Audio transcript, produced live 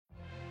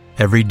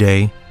Every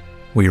day,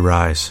 we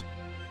rise,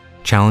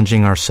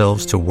 challenging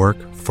ourselves to work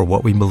for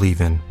what we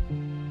believe in.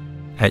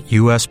 At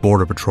U.S.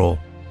 Border Patrol,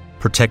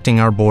 protecting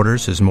our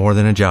borders is more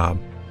than a job.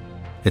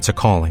 It's a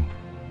calling.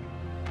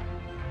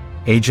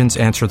 Agents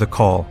answer the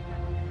call,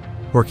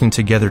 working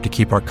together to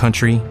keep our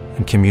country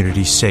and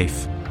communities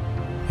safe.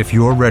 If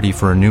you are ready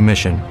for a new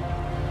mission,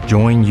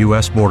 join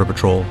U.S. Border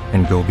Patrol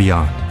and go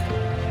beyond.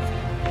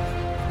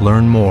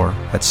 Learn more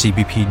at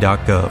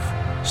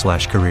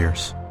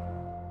cbp.gov/careers.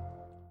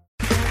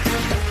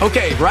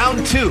 Okay,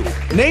 round two.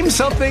 Name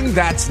something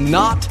that's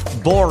not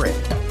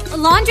boring. A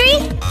laundry?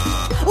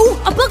 Ooh,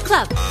 a book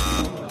club.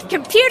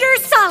 Computer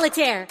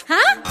solitaire,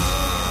 huh?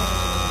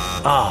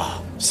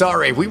 Ah,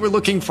 sorry, we were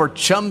looking for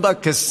Chumba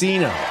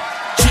Casino.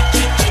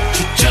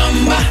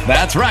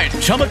 That's right,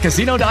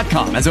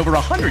 ChumbaCasino.com has over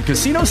 100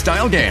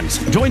 casino-style games.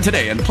 Join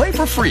today and play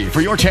for free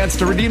for your chance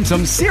to redeem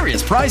some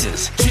serious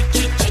prizes.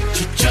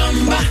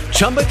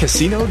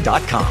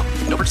 ChumbaCasino.com.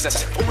 No purchase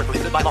necessary. Void where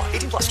prohibited by law.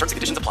 18 plus. Terms and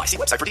conditions apply. See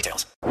website for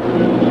details.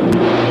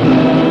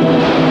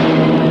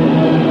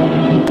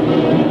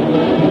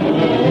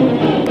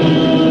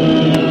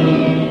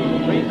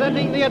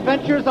 Presenting the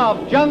adventures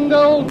of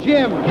Jungle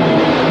Jim.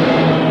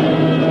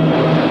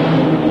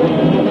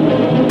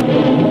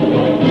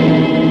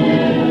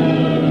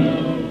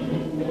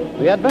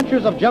 The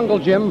Adventures of Jungle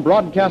Jim,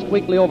 broadcast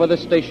weekly over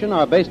this station,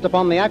 are based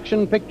upon the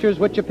action pictures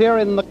which appear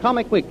in the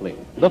Comic Weekly,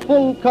 the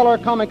full-color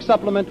comic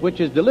supplement which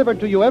is delivered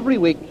to you every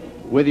week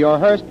with your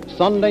Hearst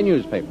Sunday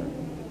newspaper.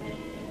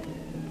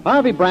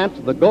 Harvey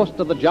Brant, the ghost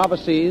of the Java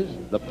Seas,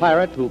 the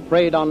pirate who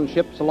preyed on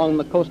ships along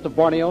the coast of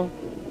Borneo,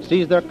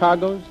 seized their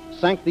cargoes,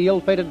 sank the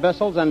ill-fated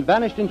vessels, and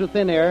vanished into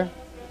thin air,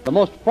 the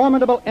most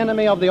formidable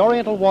enemy of the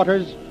Oriental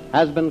waters,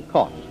 has been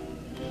caught.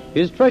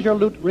 His treasure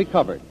loot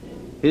recovered.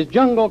 His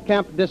jungle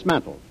camp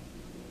dismantled.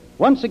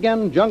 Once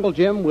again, Jungle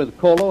Jim with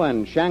Kolo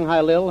and Shanghai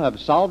Lil have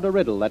solved a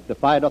riddle that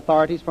defied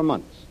authorities for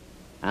months.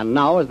 And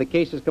now, as the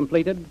case is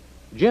completed,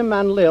 Jim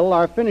and Lil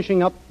are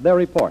finishing up their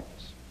reports.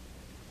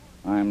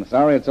 I'm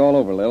sorry it's all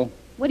over, Lil.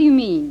 What do you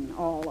mean,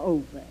 all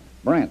over?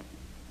 Brent,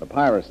 the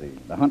piracy,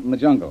 the hunt in the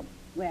jungle.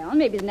 Well,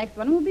 maybe the next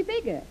one will be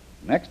bigger.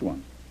 Next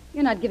one?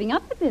 You're not giving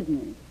up the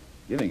business.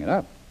 Giving it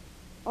up?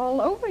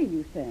 All over,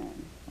 you said.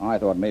 Oh, I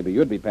thought maybe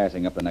you'd be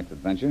passing up the next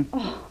adventure.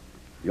 Oh.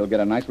 You'll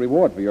get a nice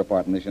reward for your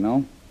part in this, you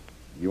know.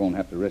 You won't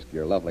have to risk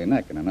your lovely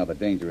neck in another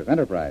dangerous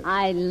enterprise.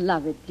 I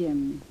love it,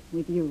 Jim,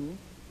 with you.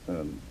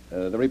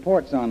 The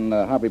reports on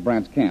Harvey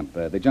Brant's camp,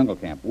 the jungle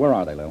camp, where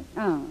are they, Lil?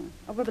 Oh,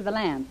 over by the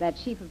lamp, that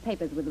sheaf of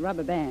papers with the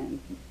rubber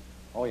bands.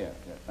 Oh, yeah,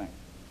 thanks.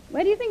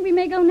 Where do you think we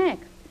may go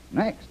next?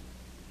 Next?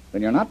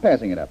 Then you're not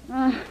passing it up.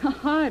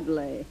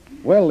 Hardly.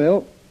 Well,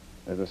 Lil,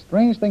 there's a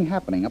strange thing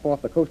happening up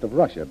off the coast of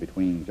Russia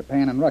between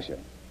Japan and Russia.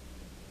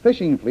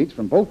 Fishing fleets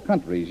from both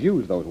countries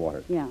use those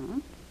waters. Yeah?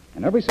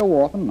 And every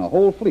so often, a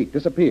whole fleet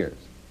disappears.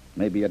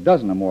 Maybe a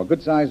dozen or more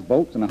good-sized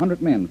boats and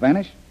 100 men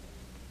vanish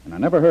and are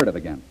never heard of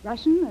again.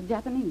 Russian or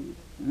Japanese?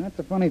 That's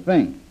a funny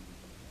thing.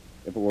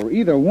 If it were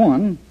either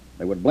one,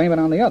 they would blame it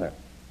on the other.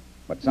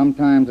 But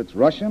sometimes it's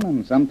Russian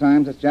and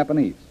sometimes it's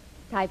Japanese.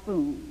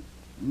 Typhoons.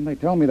 And they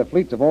tell me the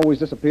fleets have always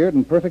disappeared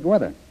in perfect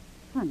weather.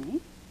 Funny.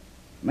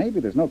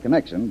 Maybe there's no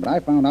connection, but I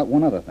found out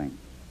one other thing.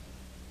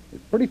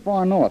 It's pretty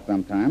far north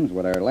sometimes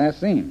where they're last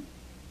seen.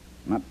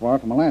 Not far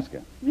from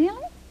Alaska.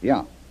 Really?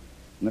 Yeah.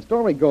 And the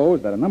story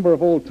goes that a number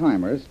of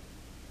old-timers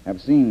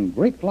have seen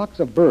great flocks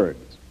of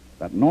birds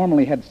that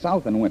normally head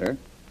south in winter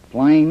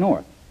flying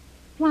north.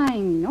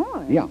 Flying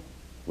north? Yeah,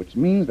 which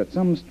means that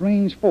some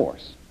strange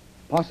force,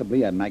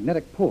 possibly a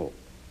magnetic pull,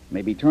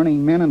 may be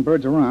turning men and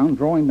birds around,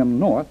 drawing them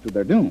north to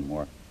their doom,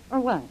 Or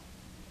what?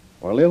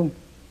 Or, Lil,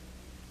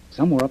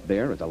 somewhere up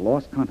there is a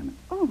lost continent.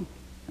 Oh.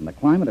 And the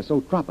climate is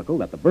so tropical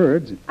that the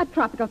birds... A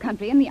tropical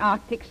country in the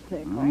Arctic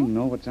Circle. I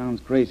know it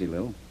sounds crazy,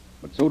 Lil,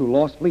 but so do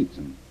lost fleets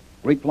and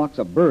great flocks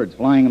of birds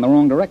flying in the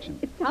wrong direction.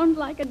 It sounds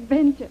like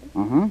adventure.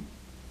 Uh-huh.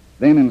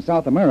 Then in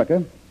South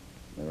America,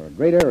 there are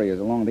great areas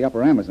along the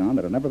upper Amazon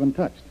that have never been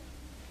touched.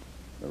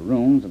 The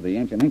ruins of the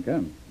ancient Inca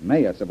and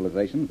Maya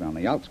civilizations on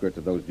the outskirts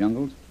of those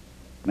jungles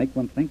make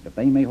one think that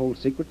they may hold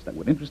secrets that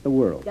would interest the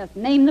world. Just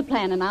name the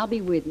plan and I'll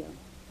be with you.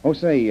 Oh,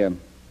 say,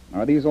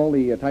 are these all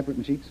the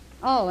typewritten sheets?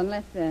 Oh,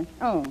 unless,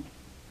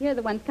 here are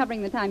the ones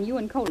covering the time you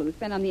and Kolo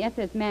spent on the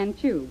SS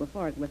Manchu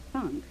before it was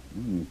sunk.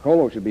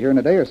 Kolo should be here in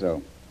a day or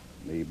so.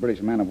 The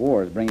British man of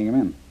war is bringing him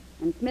in.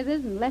 And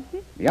Smithers and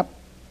Lefty? Yep.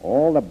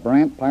 All the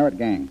Brant pirate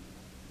gang.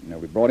 They'll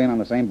be brought in on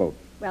the same boat.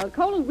 Well,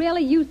 Kolo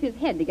really used his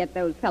head to get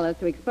those fellows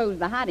to expose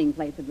the hiding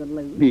place of the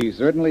loot. He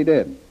certainly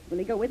did. Will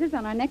he go with us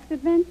on our next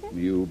adventure?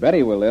 You bet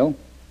he will, Lil.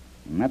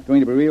 And that's going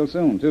to be real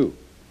soon, too.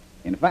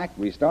 In fact,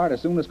 we start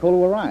as soon as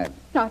Kolo arrives.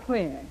 Start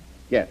where?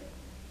 Guess.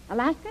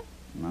 Alaska?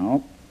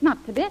 No.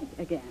 Not Tibet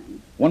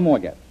again. One more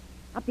guess.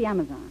 Up the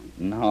Amazon.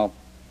 No.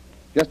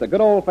 Just a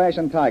good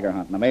old-fashioned tiger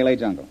hunt in the Malay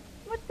jungle.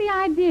 What's the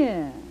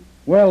idea?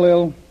 Well,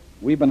 Lil,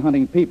 we've been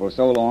hunting people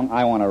so long,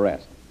 I want to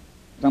rest.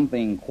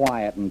 Something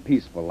quiet and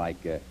peaceful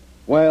like a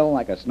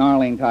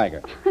snarling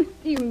tiger. Do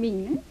you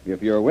mean it?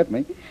 If you're with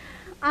me.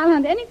 I'll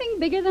hunt anything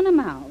bigger than a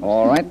mouse.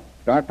 All right,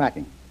 start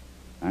packing.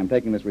 I'm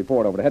taking this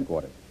report over to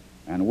headquarters.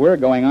 And we're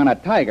going on a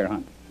tiger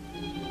hunt.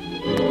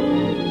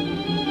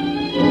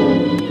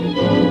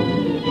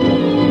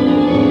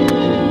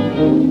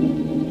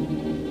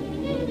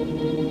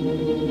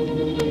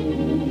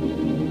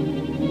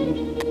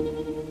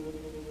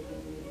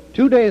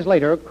 Two days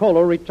later,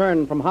 Kolo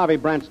returned from Harvey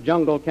Brandt's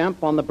jungle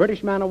camp on the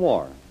British man of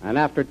war. And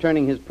after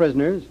turning his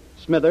prisoners,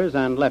 Smithers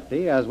and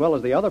Lefty, as well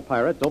as the other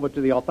pirates, over to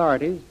the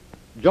authorities,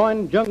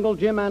 joined Jungle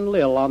Jim and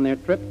Lil on their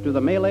trip to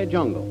the Malay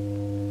jungle.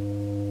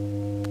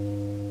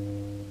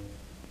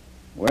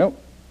 Well,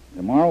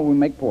 tomorrow we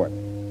make port,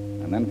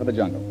 and then for the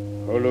jungle.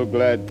 Kolo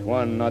glad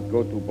Tuan not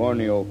go to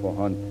Borneo for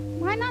hunt.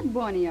 Why not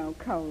Borneo,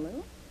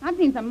 Kolu? I've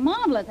seen some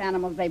marvelous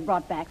animals they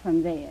brought back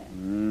from there.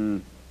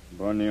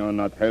 Borneo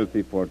not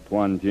healthy for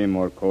Tuan, Jim,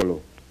 or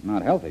Kolo.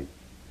 Not healthy?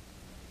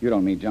 You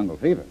don't mean jungle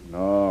fever?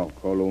 No,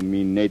 Kolo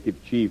mean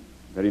native chief.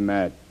 Very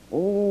mad.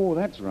 Oh,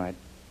 that's right.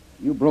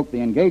 You broke the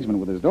engagement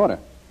with his daughter.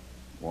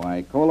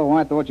 Why, Kolo,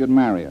 I thought you'd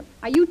marry her.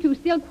 Are you two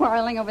still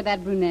quarreling over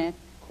that brunette?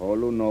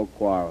 Kolo no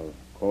quarrel.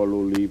 Kolo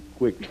leave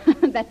quick.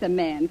 That's a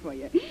man for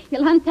you.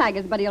 He'll hunt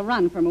tigers, but he'll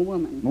run from a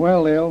woman.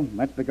 Well, Lil,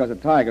 that's because a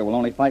tiger will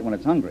only fight when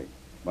it's hungry.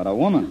 But a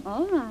woman...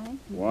 All right.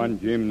 Tuan,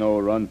 Jim no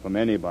run from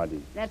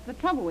anybody. That's the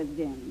trouble with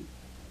Jim.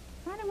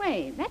 By the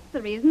way, that's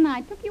the reason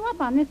I took you up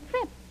on this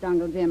trip,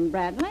 Jungle Jim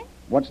Bradley.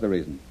 What's the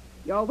reason?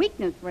 Your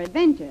weakness for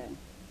adventure.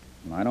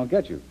 I don't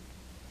get you.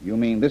 You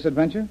mean this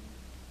adventure?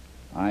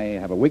 I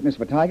have a weakness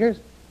for tigers?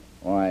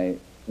 Why,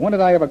 when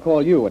did I ever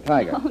call you a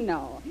tiger? Oh,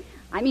 no.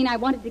 I mean, I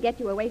wanted to get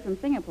you away from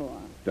Singapore.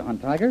 To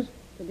hunt tigers?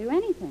 To do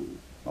anything.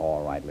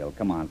 All right, Lil,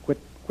 come on. Quit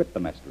the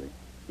mystery.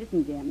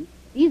 Listen, Jim.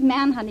 These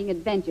man-hunting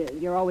adventures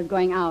you're always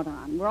going out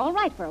on were all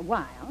right for a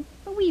while,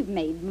 but we've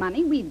made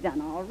money. We've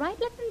done all right.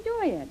 Let's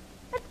enjoy it.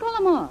 Let's call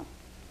them off.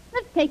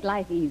 Let's take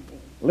life easy.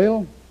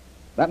 Lil,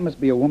 that must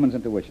be a woman's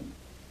intuition.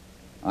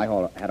 I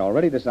had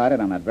already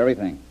decided on that very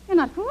thing. You're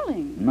not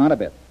fooling. Not a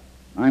bit.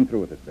 I'm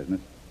through with this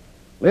business.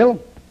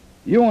 Lil,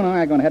 you and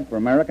I are going to head for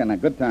America in a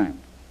good time.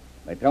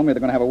 They tell me they're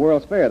going to have a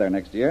World's Fair there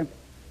next year.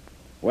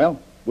 Well,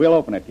 we'll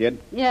open it, kid.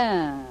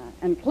 Yeah,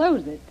 and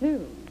close it,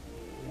 too.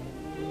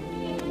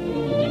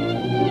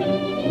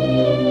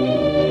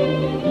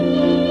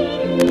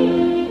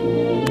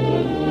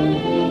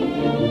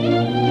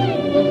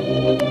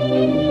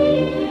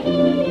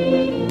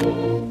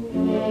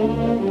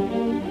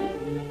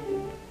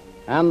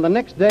 And the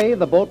next day,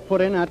 the boat put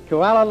in at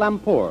Kuala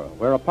Lumpur,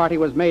 where a party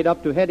was made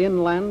up to head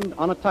inland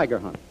on a tiger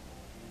hunt.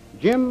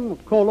 Jim,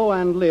 Kolo,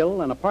 and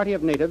Lil and a party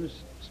of natives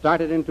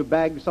started in to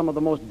bag some of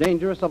the most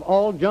dangerous of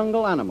all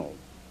jungle animals,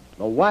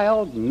 the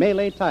wild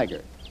Malay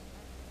tiger.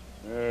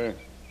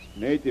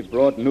 Native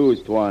brought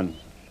news, Tuan.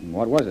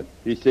 What was it?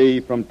 He say he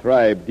from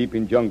tribe deep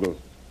in jungle.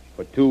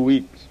 For 2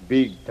 weeks,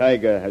 big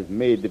tiger has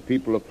made the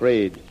people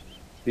afraid,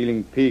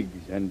 stealing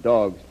pigs and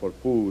dogs for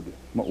food.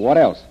 What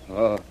else?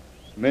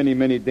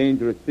 Many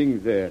dangerous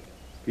things there.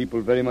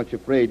 People very much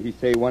afraid. He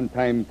say one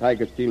time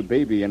tiger steal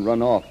baby and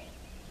run off.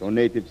 So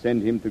natives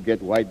send him to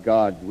get white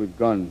guards with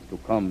guns to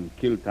come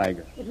kill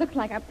tiger. It looks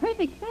like a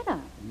perfect setup.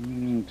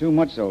 Too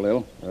much so,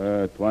 Lil.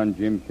 Tuan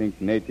Jim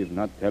think native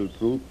not tell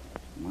truth.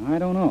 I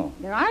don't know.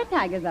 There are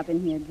tigers up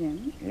in here,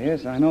 Jim.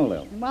 Yes, I know,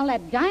 Lil. And while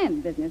that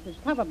giant business is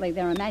probably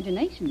their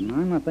imagination.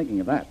 I'm not thinking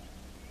of that.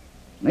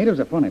 Natives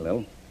are funny,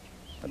 Lil.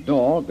 A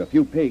dog, a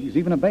few pigs,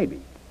 even a baby.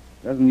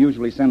 Doesn't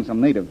usually send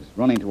some natives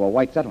running to a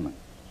white settlement.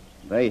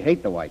 They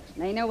hate the whites.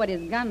 They know what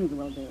his guns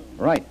will do.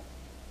 Right.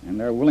 And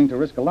they're willing to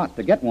risk a lot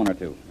to get one or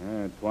two.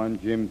 Tuan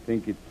Jim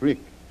think it trick.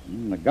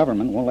 The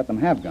government won't let them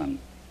have guns.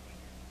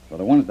 So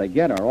the ones they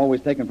get are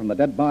always taken from the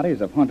dead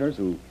bodies of hunters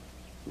who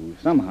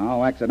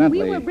somehow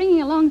accidentally... We were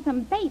bringing along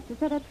some bait to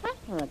set a trap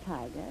for a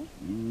tiger.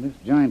 This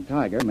giant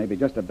tiger may be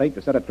just a bait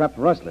to set a trap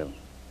for us, Lil.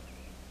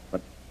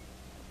 But,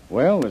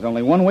 well, there's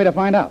only one way to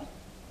find out.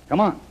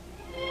 Come on.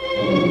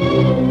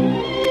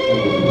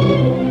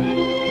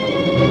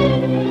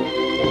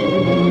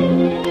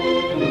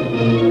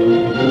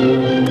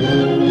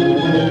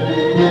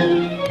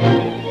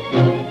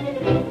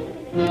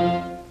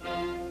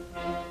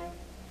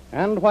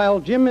 And while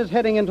Jim is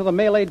heading into the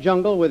Malay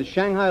jungle with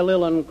Shanghai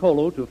Lil and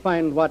Kolo to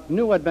find what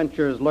new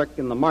adventures lurk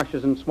in the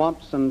marshes and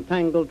swamps and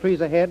tangled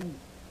trees ahead,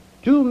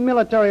 two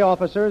military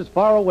officers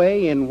far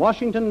away in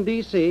Washington,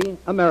 D.C.,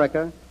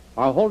 America,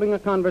 are holding a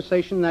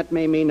conversation that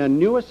may mean a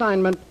new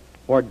assignment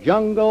for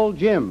Jungle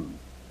Jim.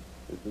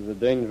 This is a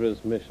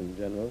dangerous mission,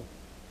 General.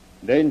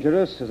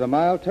 Dangerous is a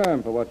mild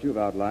term for what you've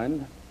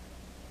outlined.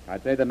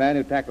 I'd say the man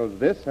who tackles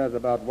this has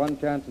about 1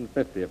 chance in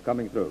 50 of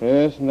coming through.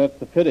 Yes, and that's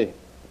the pity.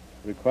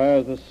 It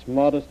requires the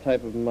smartest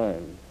type of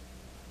mind.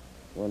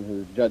 One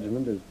whose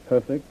judgment is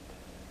perfect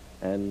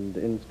and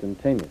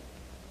instantaneous.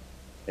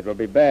 It will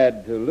be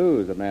bad to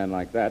lose a man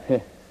like that.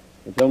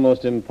 It's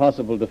almost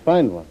impossible to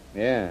find one.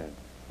 Yeah,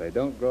 they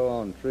don't grow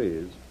on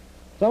trees.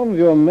 Some of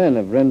your men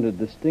have rendered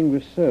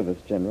distinguished service,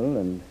 General,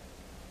 and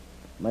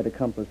might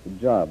accomplish the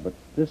job, but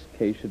this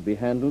case should be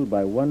handled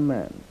by one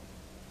man.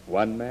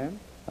 One man?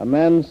 A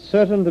man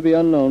certain to be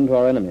unknown to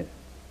our enemies.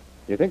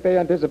 You think they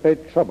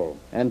anticipate trouble?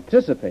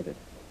 Anticipate it?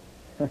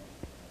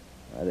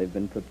 They've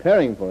been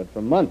preparing for it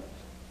for months.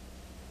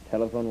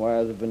 Telephone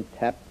wires have been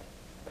tapped,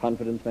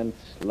 confidence men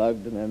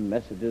slugged, and their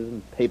messages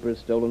and papers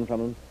stolen from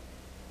them.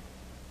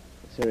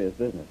 It's serious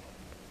business.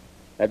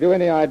 Have you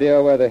any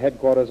idea where the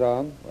headquarters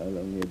are? Well,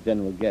 only a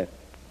general guess.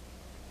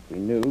 If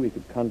we knew, we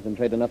could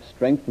concentrate enough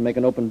strength to make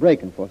an open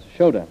break and force a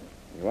showdown.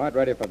 You aren't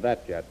ready for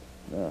that yet.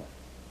 No. In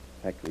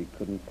fact, we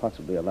couldn't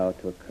possibly allow it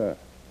to occur.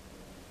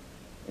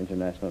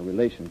 International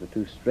relations are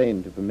too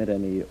strained to permit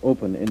any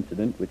open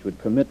incident which would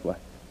permit what,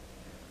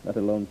 let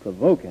alone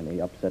provoke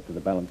any upset to the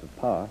balance of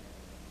power.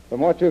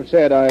 From what you've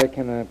said, I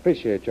can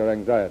appreciate your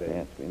anxiety.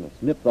 Yes, we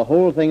must nip the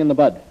whole thing in the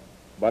bud.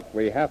 But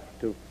we have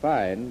to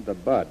find the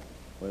bud.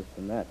 Worse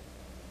than that.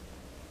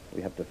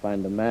 We have to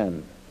find the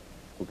man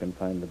who can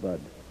find the bud.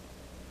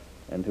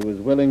 And who is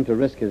willing to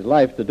risk his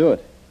life to do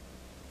it.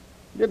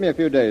 Give me a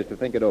few days to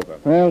think it over.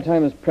 Well,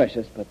 time is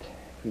precious, but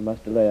if we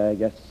must delay, I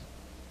guess.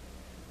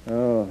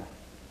 Oh,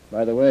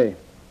 by the way,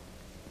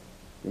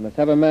 you must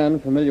have a man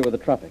familiar with the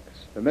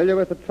tropics. Familiar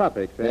with the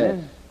tropics, eh?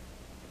 Yes.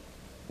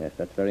 Yes,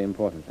 that's very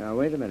important. Now,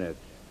 wait a minute.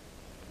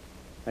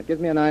 That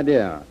gives me an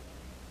idea.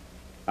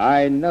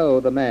 I know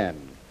the man,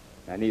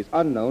 and he's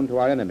unknown to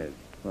our enemies.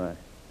 Why?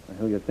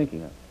 Who you're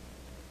thinking of?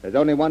 There's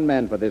only one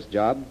man for this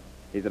job.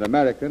 He's an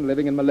American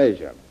living in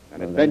Malaysia,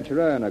 an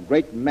adventurer and a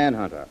great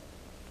manhunter.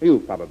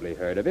 You've probably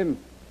heard of him,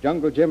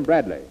 Jungle Jim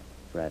Bradley.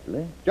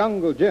 Bradley?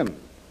 Jungle Jim.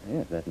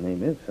 Yes, that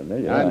name is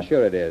familiar. I'm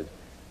sure it is.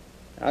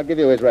 I'll give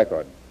you his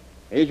record.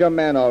 He's your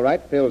man, all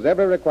right, fills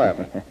every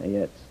requirement.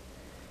 Yes.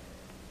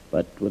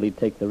 But will he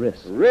take the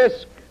risk?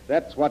 Risk?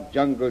 That's what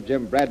Jungle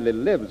Jim Bradley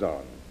lives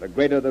on. The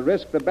greater the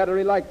risk, the better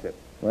he likes it.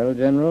 Well,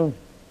 General,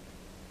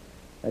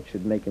 that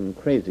should make him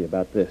crazy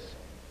about this.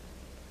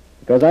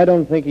 Because I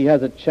don't think he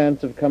has a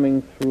chance of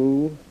coming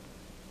through,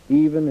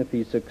 even if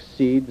he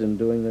succeeds in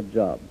doing the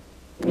job.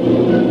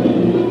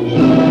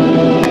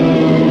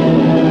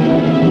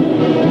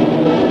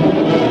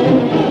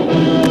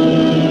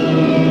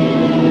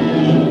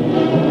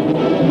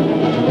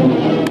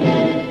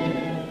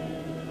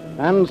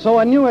 And so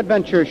a new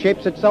adventure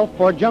shapes itself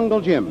for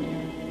Jungle Jim.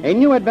 A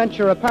new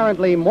adventure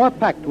apparently more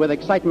packed with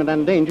excitement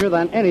and danger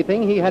than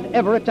anything he had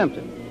ever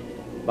attempted.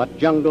 But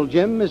Jungle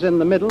Jim is in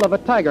the middle of a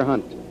tiger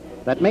hunt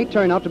that may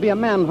turn out to be a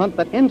manhunt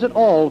that ends it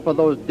all for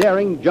those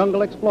daring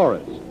jungle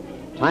explorers.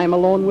 Time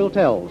alone will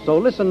tell, so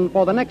listen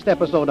for the next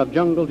episode of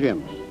Jungle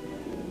Jim.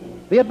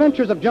 The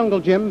Adventures of Jungle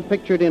Jim,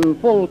 pictured in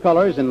full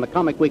colors in the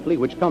Comic Weekly,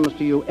 which comes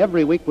to you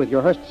every week with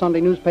your Hearst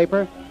Sunday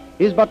newspaper,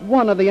 is but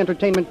one of the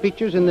entertainment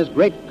features in this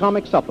great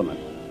comic supplement,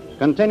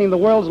 containing the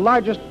world's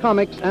largest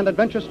comics and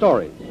adventure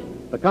stories.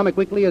 The Comic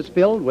Weekly is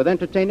filled with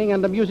entertaining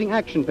and amusing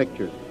action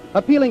pictures,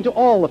 appealing to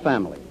all the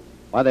family.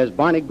 Why, there's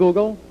Barney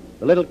Google,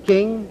 The Little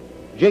King,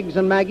 Jiggs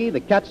and Maggie, the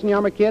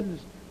Katzenjammer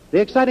Kids, the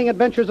exciting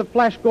adventures of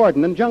Flash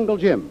Gordon and Jungle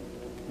Jim.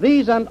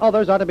 These and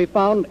others are to be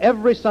found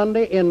every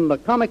Sunday in the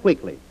Comic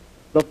Weekly,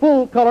 the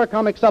full-color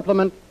comic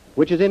supplement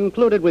which is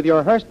included with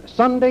your Hearst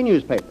Sunday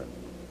newspaper.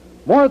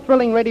 More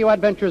thrilling radio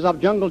adventures of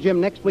Jungle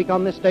Jim next week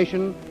on this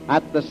station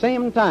at the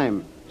same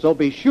time, so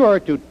be sure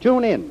to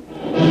tune in.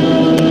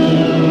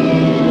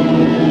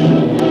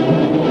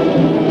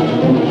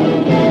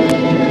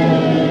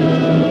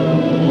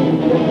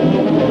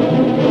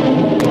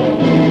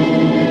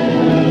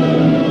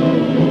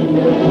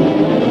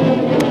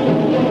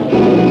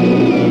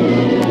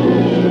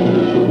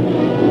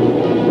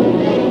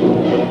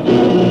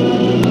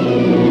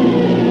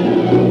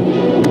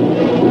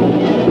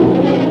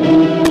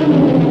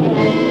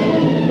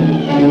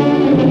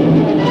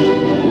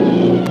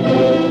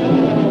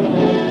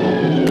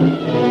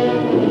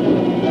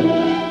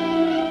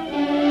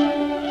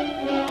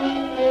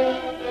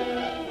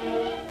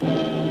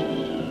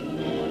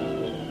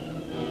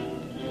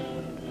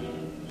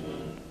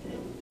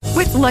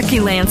 Lucky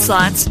Land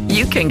Slots,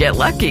 you can get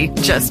lucky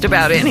just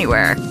about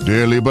anywhere.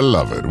 Dearly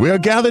beloved, we are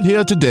gathered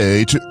here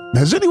today to...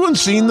 Has anyone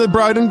seen the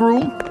bride and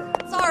groom?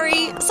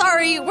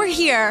 Sorry, we're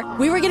here.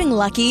 We were getting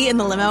lucky in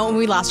the limo and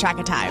we lost track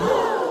of time.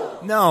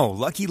 No,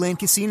 Lucky Land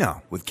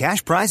Casino, with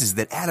cash prizes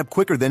that add up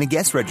quicker than a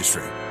guest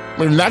registry.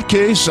 In that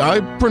case,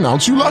 I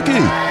pronounce you lucky.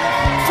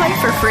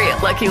 Play for free at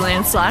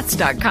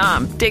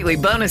LuckyLandSlots.com. Daily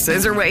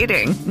bonuses are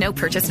waiting. No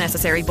purchase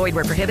necessary. Void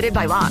where prohibited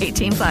by law.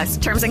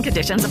 18+. Terms and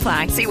conditions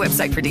apply. See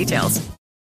website for details.